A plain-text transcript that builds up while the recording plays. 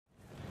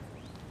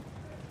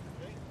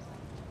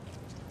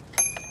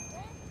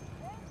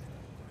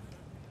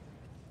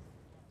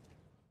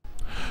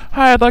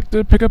Hi, I'd like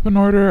to pick up an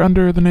order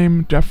under the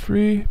name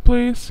Jeffrey,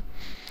 please.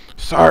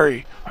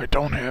 Sorry, I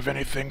don't have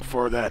anything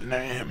for that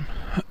name.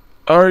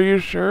 Are you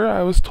sure?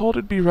 I was told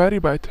it'd be ready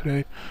by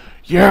today.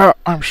 Yeah,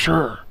 I'm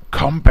sure.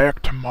 Come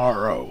back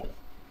tomorrow.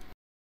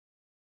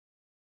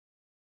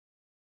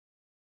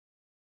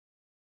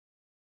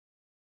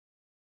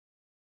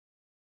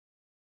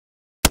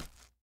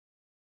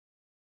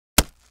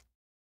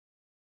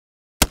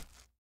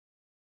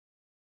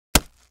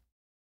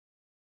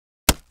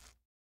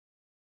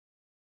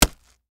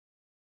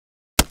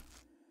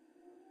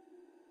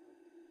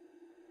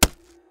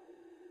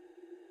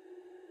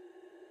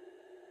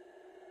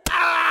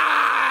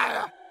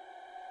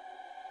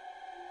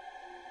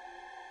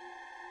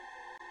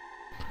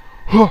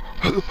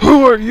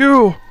 Who are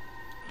you?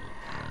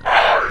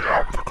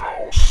 I am the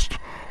ghost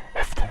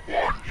of the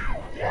one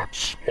you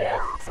once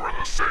slaughtered for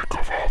the sake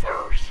of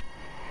others.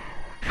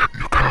 Yet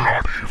you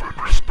cannot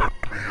even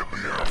respect me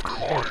in the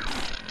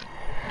afterlife.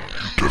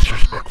 You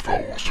disrespect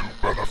those who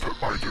benefit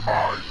my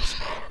demise,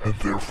 and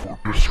therefore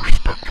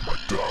disrespect my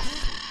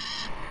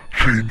death.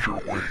 Change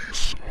your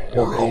ways,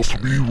 or else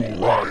we will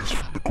rise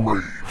from the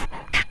grave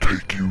to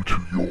take you to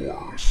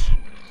yours.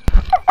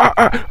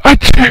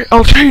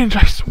 I'll change,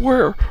 I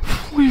swear.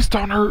 Please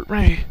don't hurt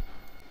me.